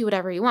 you can do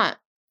whatever you want.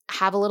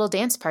 Have a little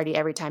dance party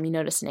every time you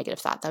notice a negative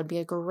thought. That would be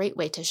a great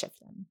way to shift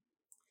them.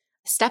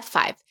 Step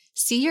 5,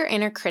 see your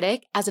inner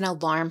critic as an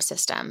alarm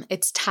system.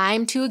 It's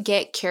time to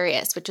get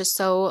curious, which is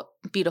so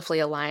beautifully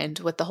aligned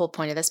with the whole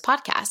point of this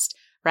podcast,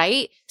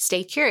 right?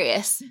 Stay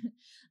curious.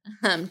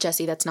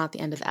 Jesse, that's not the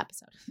end of the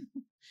episode.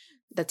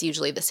 That's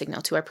usually the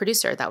signal to our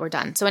producer that we're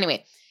done. So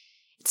anyway,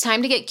 it's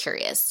time to get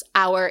curious.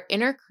 Our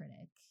inner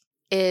critic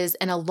is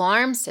an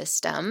alarm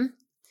system.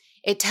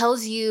 It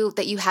tells you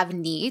that you have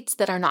needs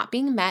that are not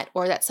being met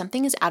or that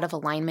something is out of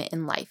alignment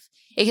in life.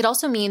 It could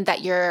also mean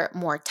that you're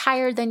more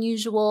tired than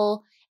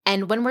usual.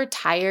 And when we're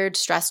tired,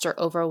 stressed, or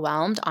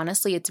overwhelmed,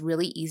 honestly, it's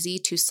really easy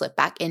to slip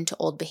back into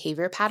old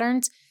behavior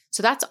patterns.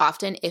 So that's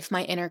often, if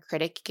my inner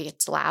critic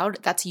gets loud,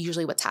 that's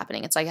usually what's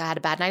happening. It's like I had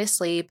a bad night of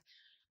sleep.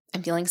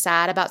 I'm feeling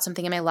sad about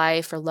something in my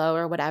life or low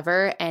or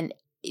whatever. And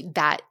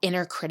that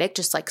inner critic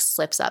just like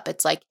slips up.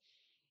 It's like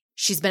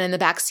she's been in the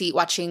back seat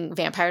watching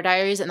Vampire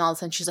Diaries, and all of a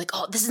sudden she's like,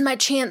 oh, this is my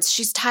chance.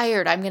 She's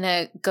tired. I'm going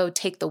to go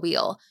take the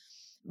wheel.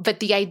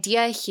 But the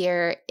idea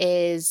here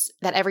is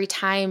that every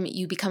time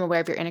you become aware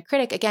of your inner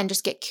critic, again,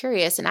 just get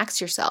curious and ask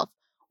yourself,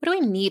 what do I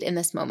need in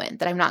this moment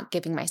that I'm not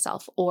giving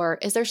myself? Or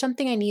is there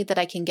something I need that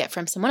I can get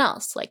from someone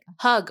else, like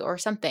a hug or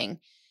something?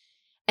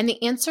 And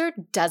the answer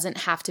doesn't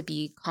have to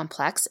be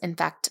complex. In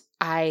fact,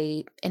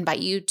 I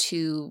invite you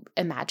to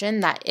imagine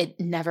that it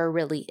never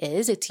really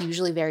is. It's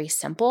usually very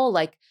simple.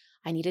 Like,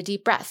 I need a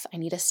deep breath. I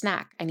need a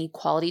snack. I need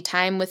quality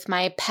time with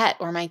my pet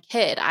or my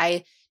kid.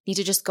 I need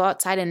to just go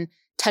outside and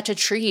touch a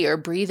tree or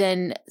breathe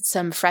in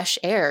some fresh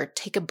air,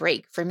 take a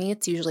break. For me,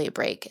 it's usually a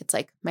break. It's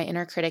like my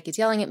inner critic is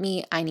yelling at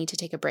me. I need to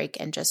take a break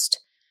and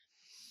just,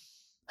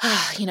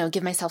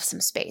 give myself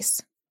some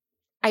space.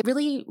 I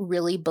really,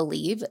 really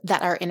believe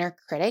that our inner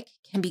critic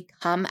can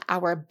become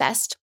our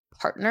best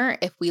partner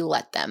if we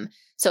let them.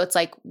 So it's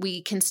like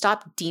we can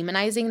stop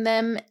demonizing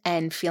them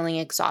and feeling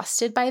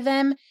exhausted by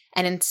them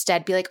and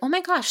instead be like, oh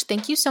my gosh,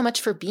 thank you so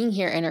much for being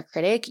here, inner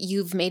critic.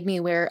 You've made me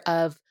aware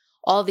of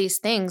all these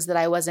things that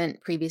I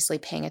wasn't previously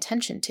paying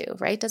attention to,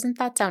 right? Doesn't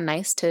that sound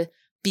nice to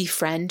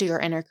befriend your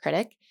inner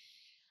critic?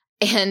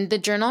 And the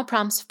journal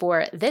prompts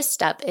for this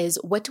step is,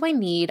 what do I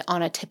need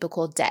on a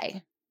typical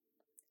day?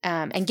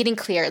 And getting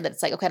clear that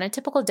it's like, okay, on a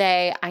typical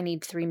day, I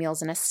need 3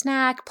 meals and a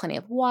snack, plenty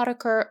of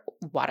water.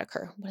 What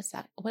is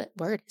that? What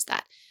word is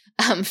that?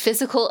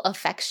 Physical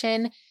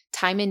affection,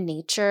 time in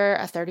nature,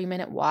 a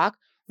 30-minute walk,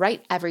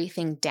 write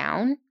everything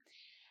down.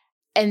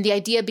 And the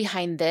idea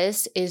behind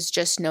this is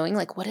just knowing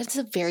like, what is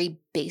the very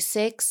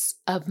basics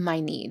of my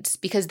needs?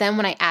 Because then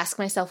when I ask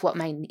myself what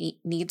my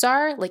needs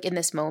are, like in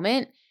this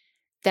moment,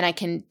 then I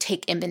can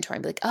take inventory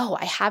and be like, oh,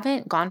 I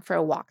haven't gone for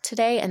a walk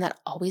today. And that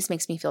always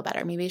makes me feel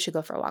better. Maybe I should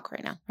go for a walk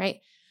right now,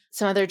 right?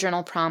 Some other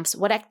journal prompts: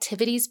 what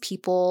activities,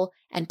 people,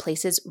 and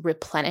places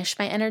replenish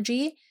my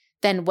energy?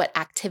 Then what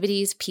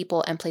activities,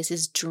 people, and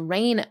places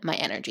drain my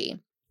energy?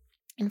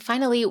 And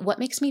finally, what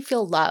makes me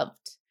feel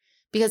loved?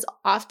 Because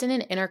often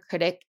an inner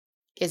critic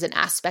is an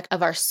aspect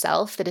of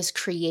ourself that is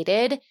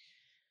created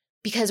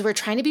because we're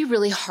trying to be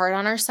really hard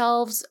on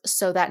ourselves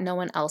so that no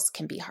one else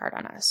can be hard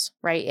on us,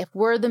 right? If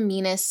we're the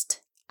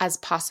meanest as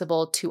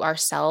possible to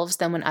ourselves,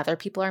 then when other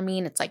people are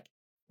mean, it's like,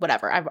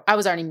 whatever, I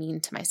was already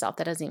mean to myself.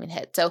 That doesn't even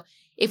hit. So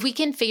if we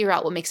can figure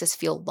out what makes us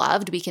feel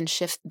loved, we can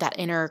shift that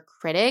inner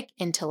critic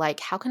into like,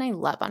 how can I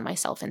love on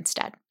myself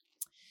instead?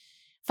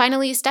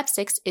 Finally, step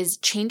 6 is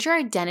change your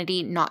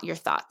identity, not your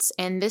thoughts.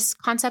 And this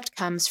concept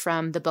comes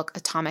from the book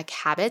Atomic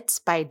Habits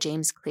by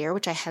James Clear,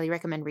 which I highly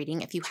recommend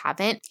reading if you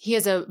haven't. He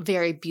has a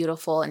very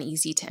beautiful and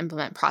easy to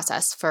implement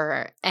process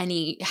for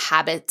any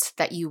habits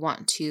that you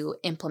want to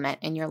implement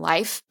in your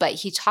life. But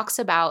he talks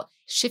about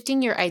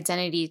shifting your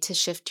identity to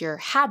shift your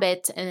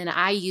habits. And then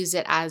I use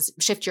it as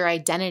shift your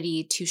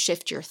identity to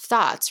shift your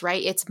thoughts,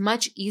 right? It's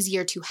much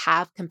easier to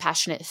have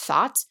compassionate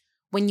thoughts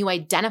when you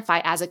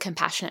identify as a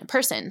compassionate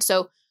person.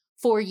 So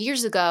 4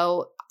 years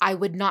ago, I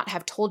would not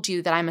have told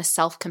you that I'm a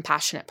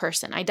self-compassionate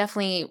person. I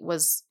definitely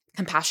was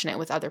compassionate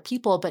with other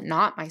people, but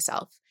not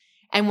myself.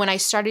 And when I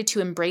started to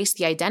embrace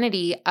the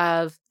identity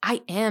of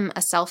I am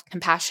a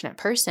self-compassionate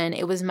person,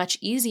 it was much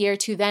easier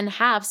to then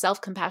have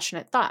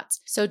self-compassionate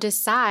thoughts. So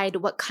decide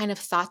what kind of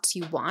thoughts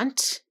you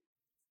want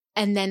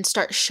and then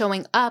start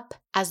showing up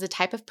as the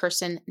type of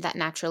person that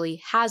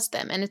naturally has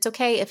them. And it's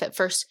okay if at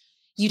first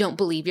you don't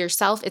believe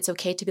yourself. It's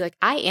okay to be like,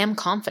 I am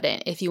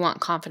confident if you want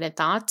confident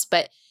thoughts,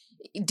 but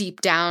deep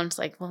down, it's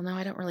like, well, no,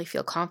 I don't really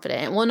feel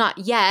confident. Well, not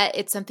yet.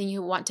 It's something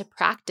you want to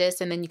practice,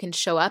 and then you can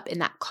show up in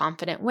that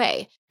confident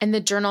way. And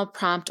the journal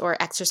prompt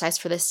or exercise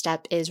for this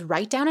step is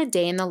write down a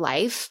day in the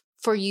life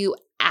for you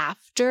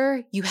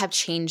after you have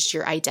changed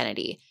your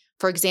identity.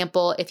 For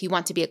example, if you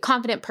want to be a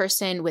confident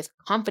person with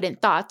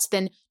confident thoughts,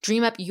 then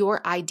dream up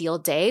your ideal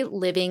day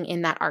living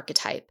in that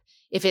archetype.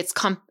 If it's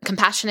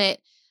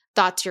compassionate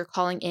thoughts you're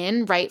calling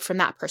in, write from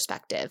that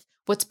perspective.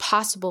 What's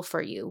possible for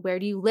you? Where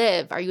do you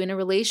live? Are you in a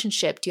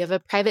relationship? Do you have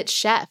a private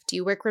chef? Do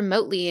you work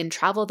remotely and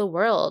travel the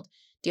world?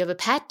 Do you have a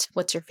pet?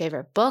 What's your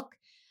favorite book?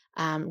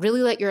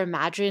 Really let your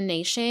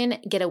imagination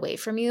get away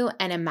from you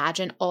and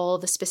imagine all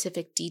the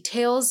specific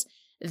details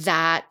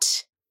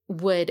that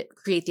would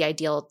create the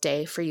ideal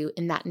day for you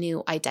in that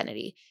new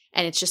identity.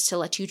 And it's just to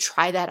let you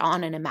try that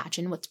on and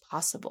imagine what's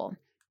possible.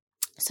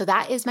 So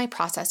that is my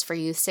process for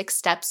you. 6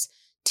 steps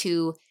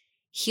to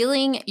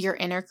healing your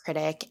inner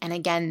critic. And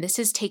again, this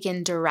is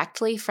taken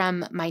directly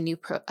from my new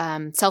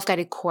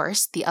self-guided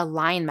course, the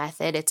Align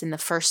Method. It's in the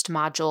first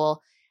module,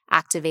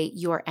 Activate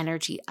Your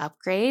Energy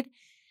Upgrade.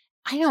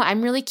 I know,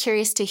 I'm really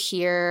curious to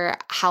hear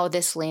how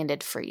this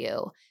landed for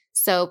you.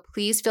 So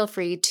please feel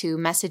free to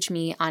message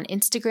me on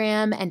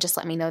Instagram and just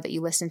let me know that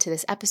you listened to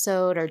this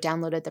episode or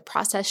downloaded the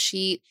process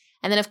sheet.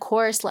 And then, of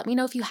course, let me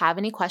know if you have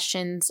any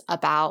questions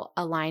about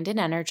Aligned and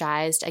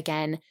Energized.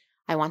 Again,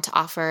 I want to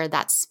offer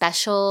that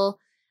special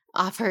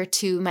offer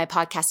to my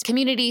podcast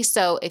community.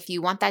 So if you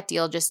want that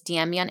deal, just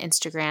DM me on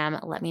Instagram.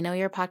 Let me know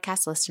you're a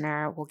podcast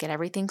listener. We'll get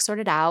everything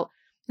sorted out.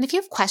 And if you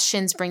have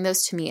questions, bring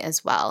those to me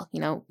as well. You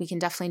know, we can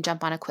definitely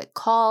jump on a quick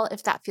call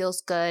if that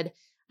feels good.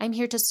 I'm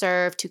here to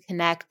serve, to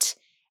connect,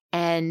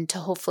 and to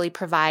hopefully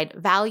provide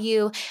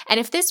value. And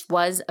if this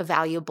was a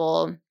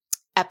valuable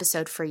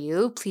episode for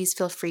you, please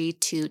feel free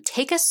to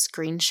take a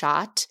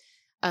screenshot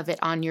of it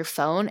on your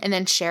phone and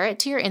then share it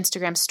to your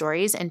Instagram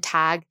stories and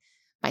tag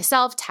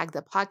myself, tag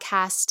the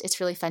podcast. It's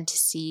really fun to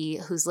see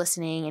who's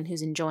listening and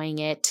who's enjoying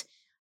it.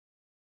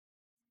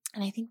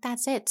 And I think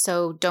that's it.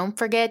 So don't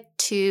forget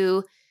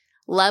to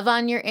love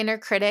on your inner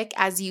critic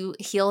as you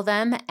heal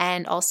them,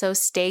 and also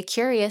stay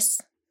curious.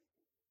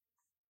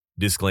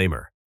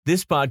 Disclaimer: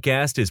 this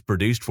podcast is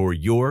produced for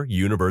your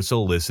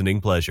universal listening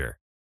pleasure.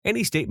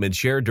 Any statements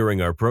shared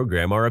during our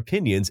program are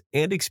opinions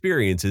and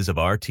experiences of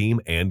our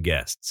team and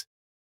guests.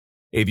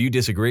 If you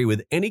disagree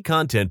with any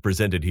content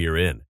presented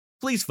herein,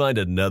 please find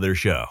another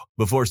show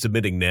before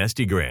submitting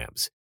nasty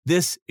grams.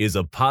 This is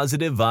a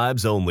positive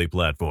vibes only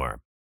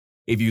platform.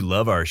 If you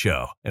love our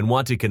show and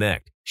want to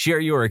connect, share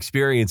your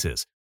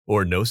experiences,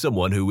 or know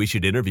someone who we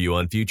should interview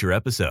on future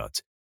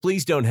episodes,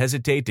 please don't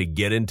hesitate to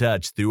get in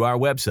touch through our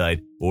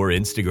website or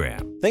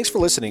Instagram. Thanks for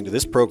listening to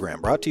this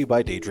program brought to you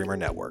by Daydreamer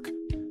Network.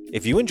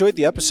 If you enjoyed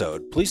the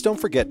episode, please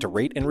don't forget to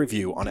rate and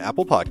review on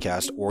Apple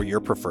Podcast or your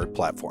preferred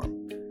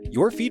platform.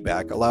 Your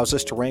feedback allows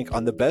us to rank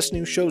on the best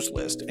new shows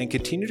list and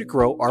continue to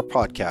grow our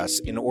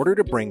podcasts in order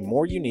to bring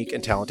more unique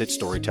and talented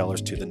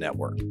storytellers to the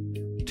network.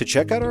 To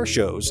check out our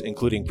shows,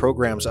 including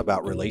programs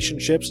about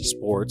relationships,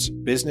 sports,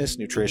 business,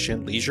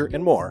 nutrition, leisure,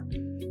 and more,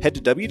 head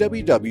to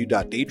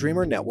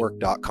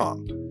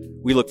www.daydreamernetwork.com.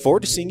 We look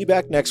forward to seeing you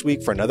back next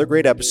week for another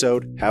great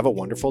episode. Have a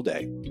wonderful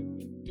day.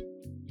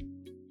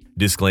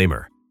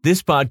 Disclaimer: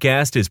 this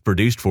podcast is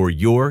produced for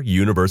your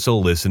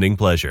universal listening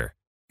pleasure.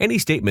 Any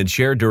statements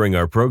shared during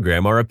our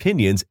program are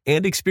opinions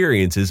and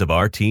experiences of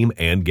our team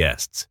and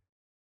guests.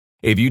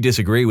 If you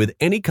disagree with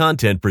any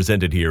content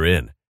presented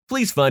herein,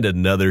 please find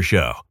another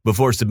show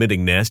before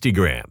submitting nasty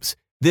grams.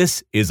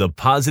 This is a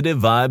positive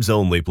vibes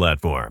only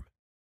platform.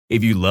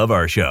 If you love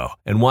our show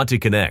and want to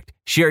connect,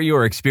 share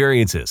your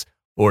experiences,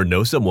 or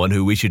know someone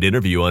who we should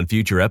interview on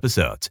future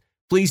episodes,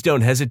 please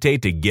don't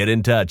hesitate to get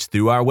in touch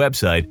through our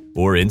website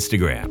or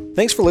Instagram.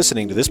 Thanks for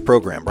listening to this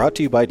program brought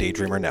to you by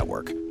Daydreamer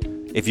Network.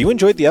 If you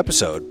enjoyed the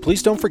episode,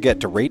 please don't forget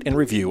to rate and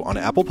review on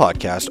Apple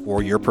Podcast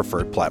or your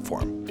preferred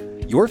platform.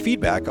 Your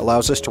feedback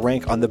allows us to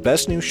rank on the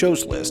best new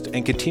shows list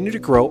and continue to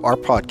grow our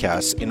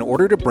podcasts in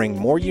order to bring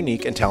more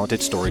unique and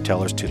talented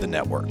storytellers to the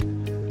network.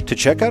 To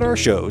check out our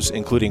shows,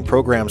 including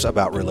programs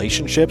about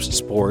relationships,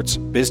 sports,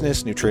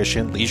 business,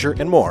 nutrition, leisure,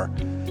 and more,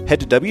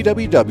 head to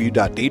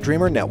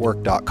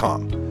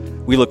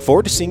www.daydreamernetwork.com. We look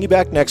forward to seeing you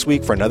back next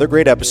week for another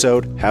great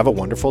episode. Have a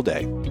wonderful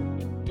day.